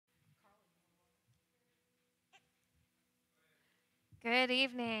Good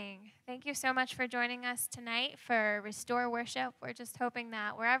evening. Thank you so much for joining us tonight for Restore Worship. We're just hoping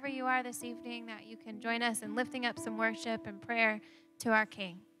that wherever you are this evening, that you can join us in lifting up some worship and prayer to our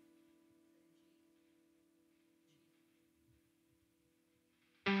King.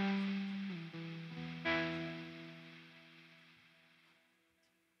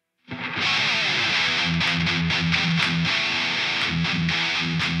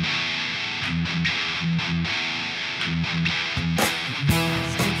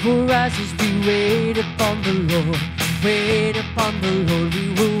 For us as we wait upon the Lord, wait upon the Lord,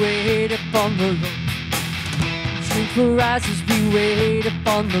 we will wait upon the Lord. Strength for us as we wait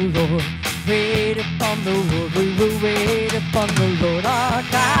upon the Lord, wait upon the Lord, we will wait upon the Lord our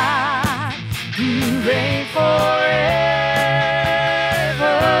God. You reign forever,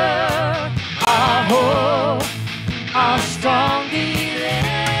 our hope, our strong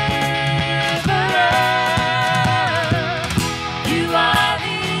deliverer. You are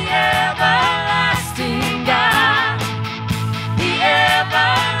the everlasting God, the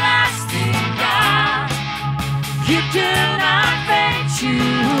everlasting God. You do not faint, you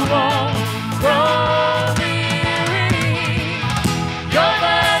won't grow weary. You're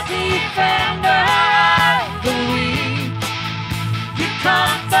the defender of the weak. You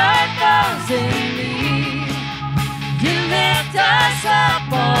comfort those in need. You lift us up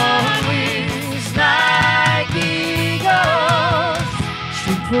on wings like eagles.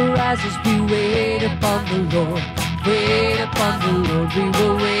 Strength for us as we wait upon the Lord. Wait upon the Lord, we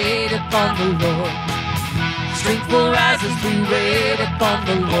will wait upon the Lord. Strength for us as we wait upon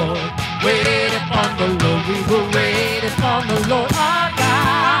the Lord. Wait upon the Lord, we will wait upon the Lord our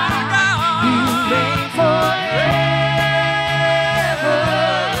God. You reign forever,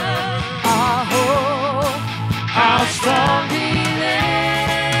 our hope, our strong deliverer.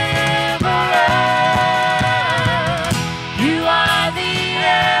 You are the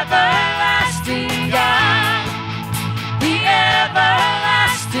everlasting God, the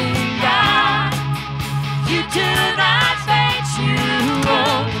everlasting God. You do not faint, you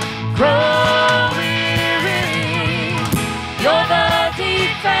won't grow weary. You're the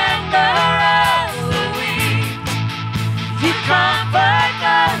defender of the weak. You comfort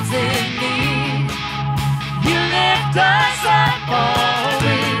those in need. You lift us up on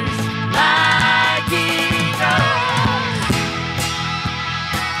wings like eagles.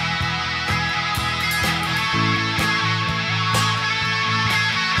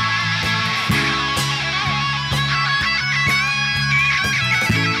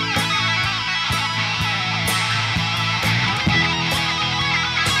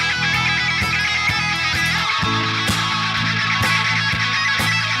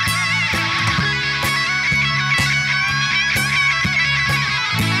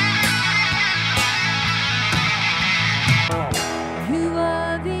 You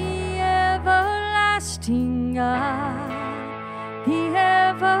are the everlasting God, the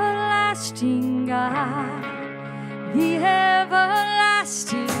everlasting God, the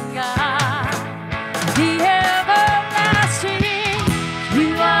everlasting God, the everlasting. You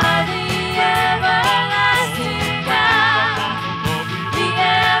are the everlasting God, the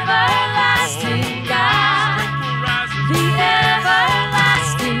everlasting God, the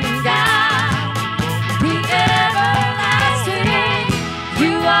everlasting God, the everlasting.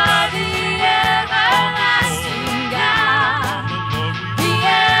 You are the everlasting God, the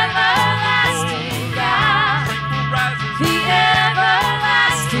everlasting God, the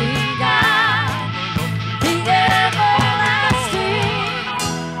everlasting God, the everlasting.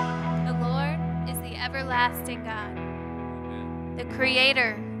 The Lord is the everlasting God, the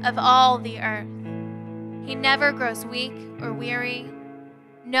creator of all the earth. He never grows weak or weary.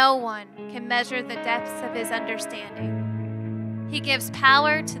 No one can measure the depths of his understanding. He gives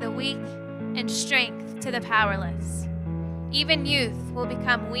power to the weak and strength to the powerless. Even youth will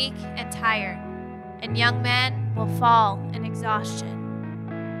become weak and tired, and young men will fall in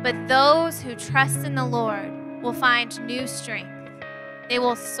exhaustion. But those who trust in the Lord will find new strength. They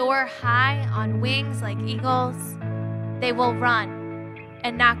will soar high on wings like eagles. They will run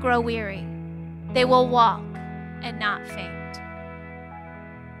and not grow weary. They will walk and not faint.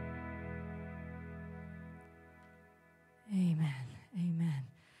 Amen. Amen.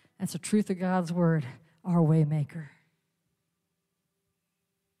 That's the truth of God's word, our way maker.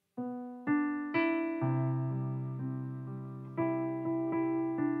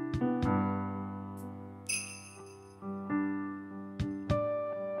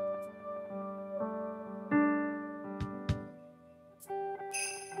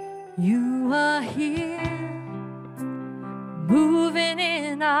 You are here, moving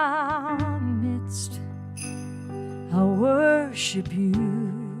in our midst. I worship worship you.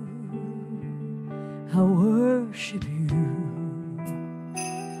 I worship you.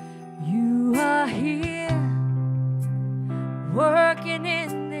 You are here, working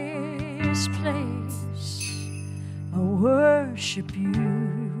in this place. I worship you.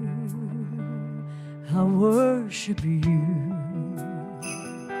 I worship you.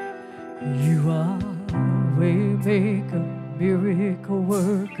 You are waymaker, miracle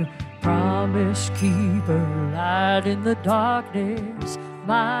worker, promise keeper, light in the darkness.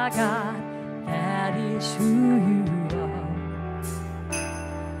 My God, that is who you are.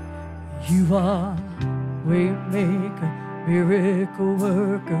 You are waymaker, miracle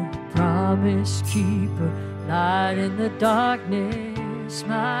worker, promise keeper, light in the darkness.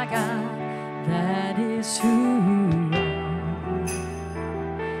 My God, that is who you are.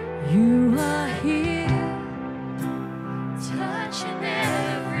 You are here, touching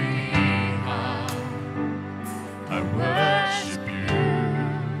every heart. I worship you.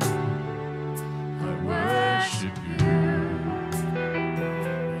 I worship you.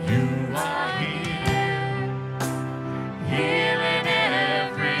 You are here, healing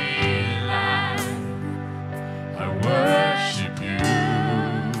every life. I worship you.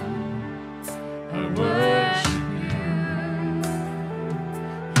 I worship you.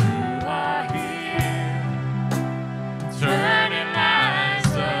 You are here, turning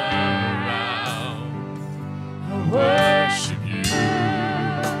lives around. I worship you.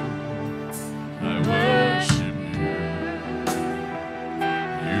 I worship you.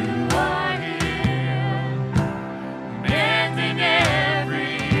 You are here, mending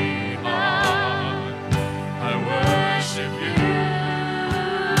every heart. I worship you.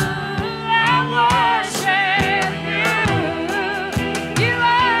 I worship you. You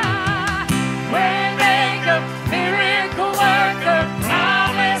are waymaker, miracle worker,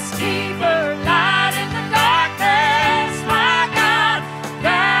 promise keeper, light in the darkness. My God,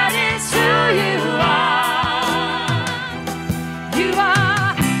 that is who you are. You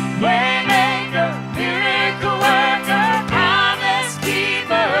are waymaker, miracle worker, promise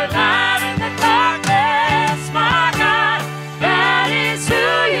keeper, light in the darkness. My God, that is who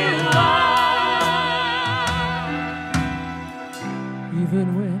you are. Even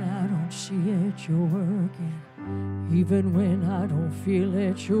when I don't see it, you're working. Even when I don't feel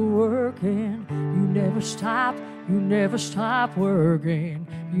it, you're working. You never stop working. You never stop working.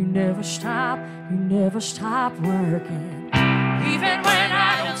 Even when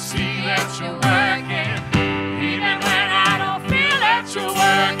I don't see that you're working. Even when I don't feel that you're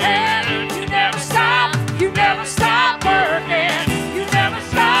working. You never stop working. You never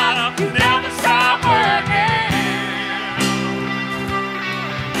stop working.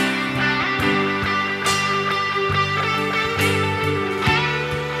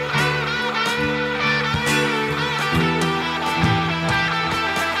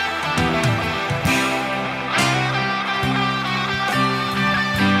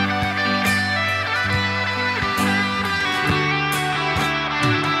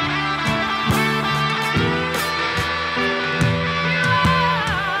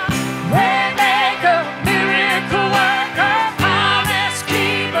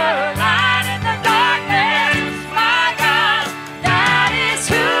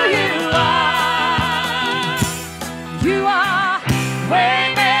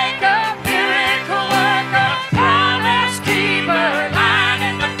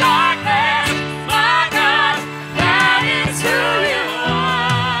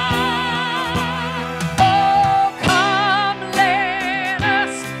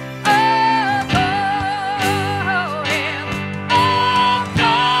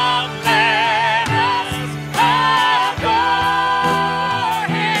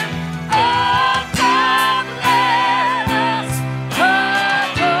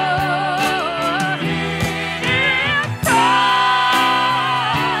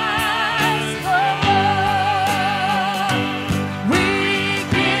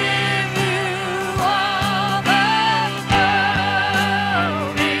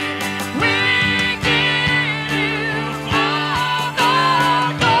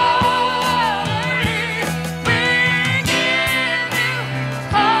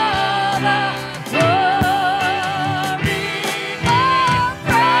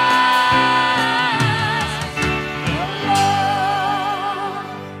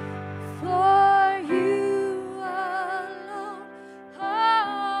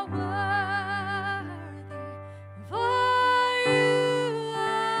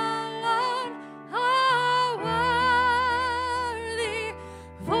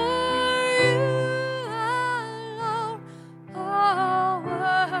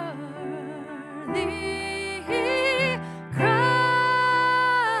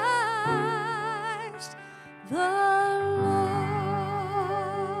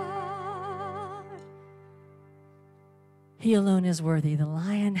 He alone is worthy. The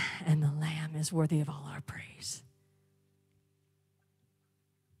Lion and the Lamb is worthy of all our praise.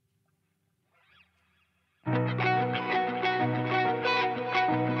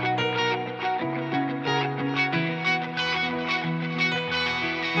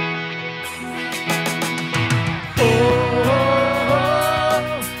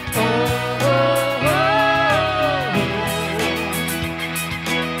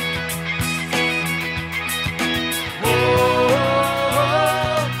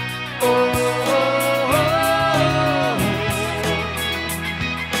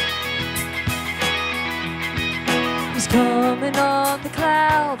 Coming on the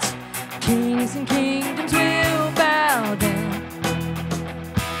clouds, kings and kingdoms will bow down,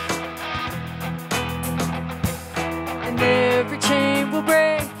 and every chain will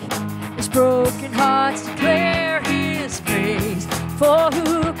break as broken hearts declare his praise. For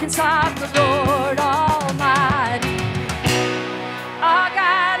who can stop the Lord Almighty? Our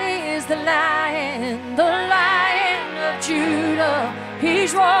God is the Lion of Judah.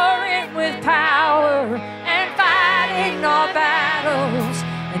 He's roaring with power and fighting our battles,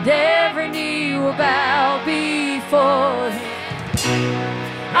 and every knee will bow before him.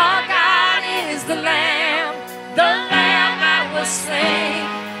 Our God is the Lamb that was slain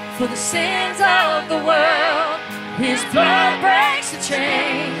for the sins of the world. His blood breaks the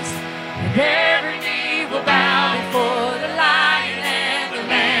chains, and every knee will bow before the Lion and the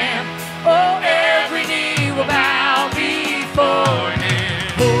Lamb. Oh, every knee will bow before him.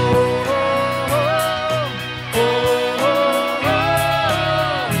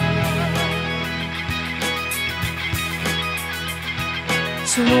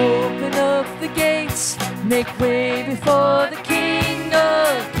 So open up the gates, make way before the King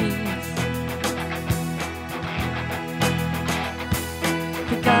of Kings.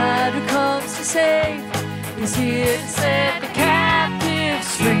 The God who comes to save is here to set the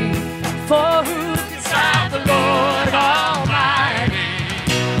captives free. For who can stop the Lord Almighty?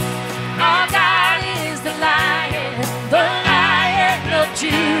 Our God is the Lion of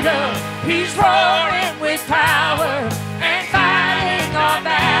Judah. He's roaring with power and fighting our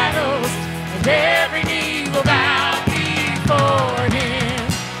battles, and every knee will bow before him.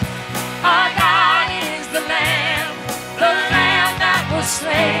 Our God is the Lamb that was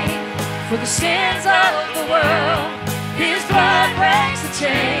slain for the sins of the world. His blood breaks the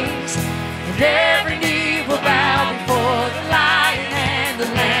chains, and every knee will bow before the Lion and the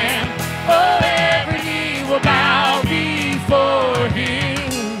Lamb. Oh, every knee will bow before him.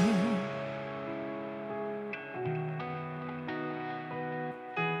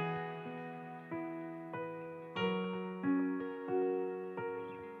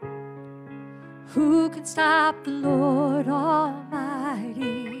 Who can stop the Lord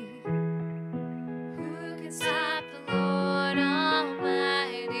Almighty? Who can stop the Lord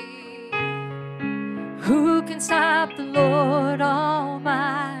Almighty? Who can stop the Lord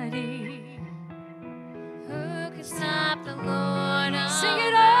Almighty? Who can stop the Lord Almighty? Sing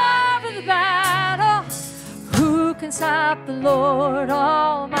it over the battle. Who can stop the Lord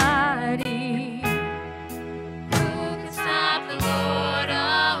Almighty? Who can stop the Lord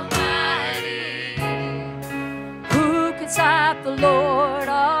Almighty? Who can stop the Lord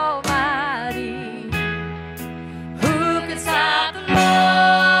Almighty? Who can stop the Lord?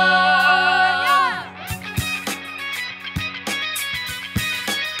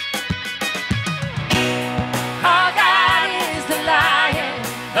 Our God is the Lion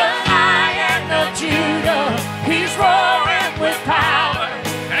of Judah. He's roaring with power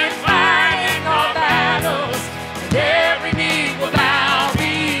and fighting our battles, and every knee will bow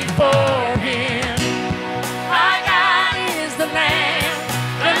before him. Our God is the Lamb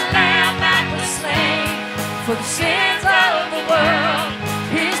that was slain for the sins of the world.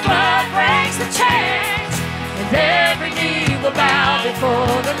 His blood breaks the chains, and every knee will bow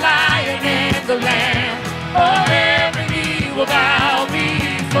before the Lion and the Lamb. Oh, every knee will bow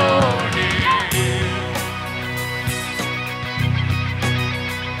before him.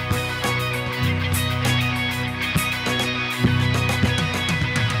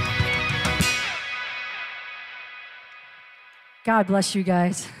 God bless you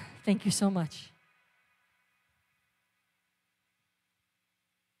guys. Thank you so much.